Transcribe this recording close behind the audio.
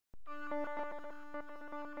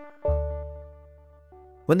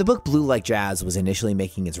When the book Blue Like Jazz was initially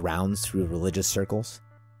making its rounds through religious circles,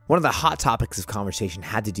 one of the hot topics of conversation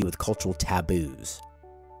had to do with cultural taboos.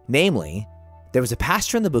 Namely, there was a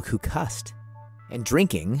pastor in the book who cussed, and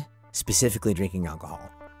drinking, specifically drinking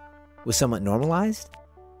alcohol, was somewhat normalized.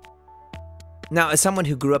 Now, as someone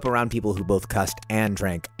who grew up around people who both cussed and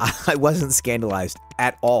drank, I wasn't scandalized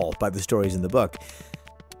at all by the stories in the book,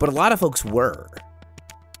 but a lot of folks were,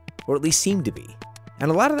 or at least seemed to be.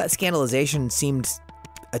 And a lot of that scandalization seemed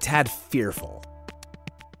a tad fearful.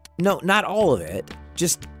 No, not all of it,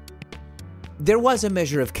 just there was a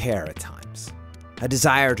measure of care at times, a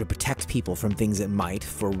desire to protect people from things that might,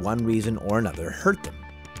 for one reason or another, hurt them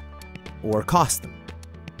or cost them.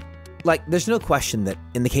 Like, there's no question that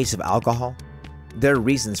in the case of alcohol, there are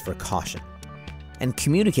reasons for caution. And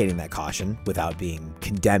communicating that caution without being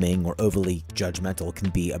condemning or overly judgmental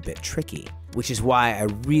can be a bit tricky, which is why I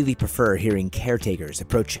really prefer hearing caretakers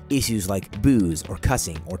approach issues like booze or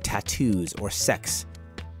cussing or tattoos or sex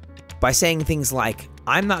by saying things like,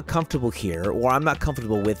 I'm not comfortable here, or I'm not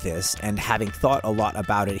comfortable with this, and having thought a lot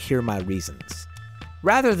about it, here are my reasons.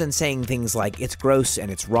 Rather than saying things like, it's gross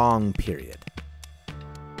and it's wrong, period.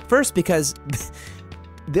 First, because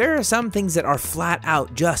there are some things that are flat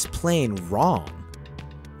out just plain wrong.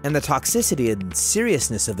 And the toxicity and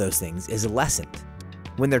seriousness of those things is lessened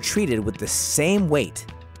when they're treated with the same weight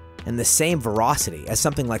and the same veracity as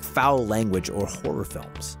something like foul language or horror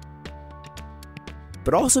films.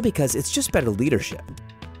 But also because it's just better leadership.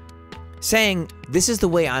 Saying, this is the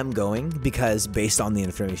way I'm going because based on the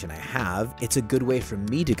information I have, it's a good way for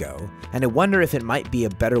me to go, and I wonder if it might be a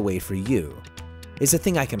better way for you, is a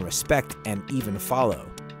thing I can respect and even follow.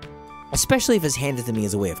 Especially if it's handed to me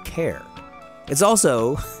as a way of care. It's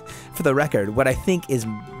also, for the record, what I think is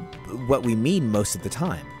what we mean most of the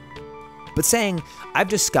time. But saying, I've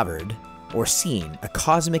discovered or seen a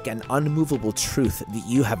cosmic and unmovable truth that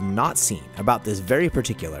you have not seen about this very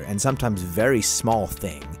particular and sometimes very small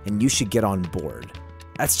thing, and you should get on board.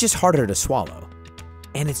 That's just harder to swallow.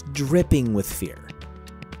 And it's dripping with fear.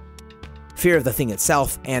 Fear of the thing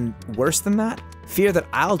itself, and worse than that, fear that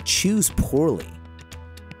I'll choose poorly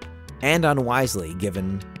and unwisely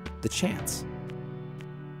given the chance.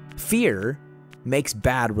 Fear makes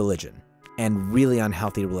bad religion and really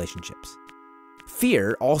unhealthy relationships.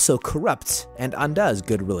 Fear also corrupts and undoes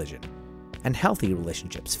good religion and healthy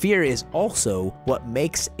relationships. Fear is also what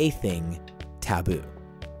makes a thing taboo.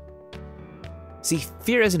 See,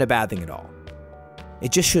 fear isn't a bad thing at all.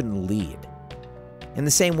 It just shouldn't lead. In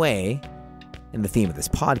the same way, in the theme of this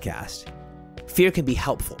podcast, fear can be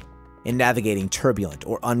helpful in navigating turbulent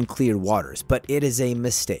or unclear waters, but it is a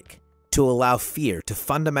mistake to allow fear to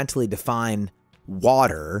fundamentally define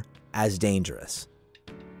water as dangerous.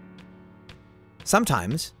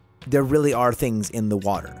 Sometimes there really are things in the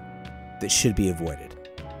water that should be avoided,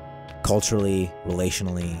 culturally,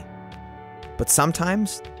 relationally, but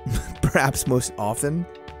sometimes, perhaps most often,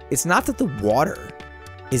 it's not that the water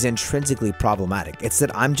is intrinsically problematic, it's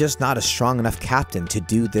that I'm just not a strong enough captain to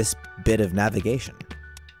do this bit of navigation.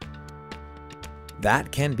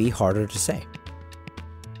 That can be harder to say,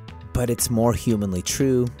 but it's more humanly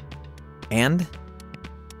true, and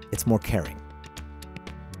it's more caring.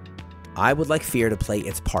 I would like fear to play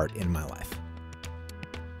its part in my life,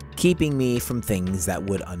 keeping me from things that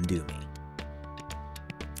would undo me,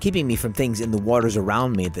 keeping me from things in the waters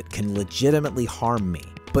around me that can legitimately harm me,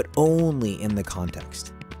 but only in the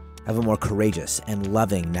context of a more courageous and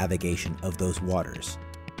loving navigation of those waters.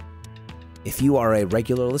 If you are a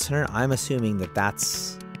regular listener, I'm assuming that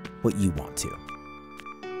that's what you want to.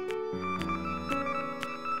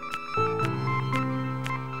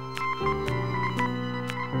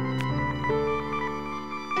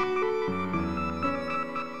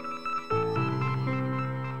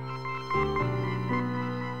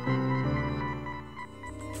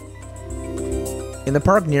 In the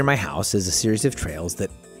park near my house is a series of trails that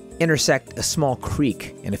intersect a small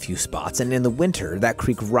creek in a few spots, and in the winter that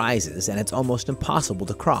creek rises and it's almost impossible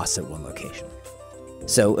to cross at one location.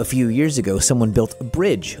 So a few years ago, someone built a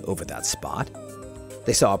bridge over that spot.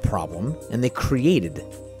 They saw a problem and they created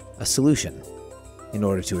a solution in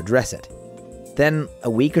order to address it. Then a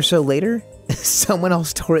week or so later, someone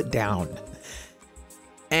else tore it down.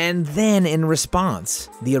 And then in response,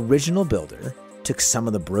 the original builder took some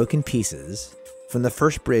of the broken pieces from the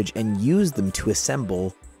first bridge and used them to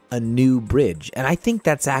assemble a new bridge. And I think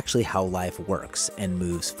that's actually how life works and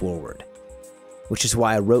moves forward, which is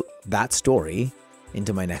why I wrote that story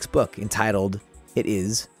into my next book entitled, It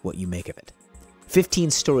Is What You Make of It.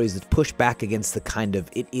 15 stories that push back against the kind of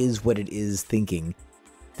it is what it is thinking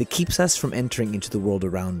that keeps us from entering into the world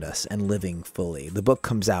around us and living fully. The book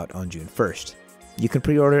comes out on June 1st. you can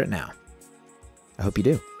pre-order it now. I hope you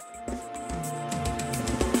do.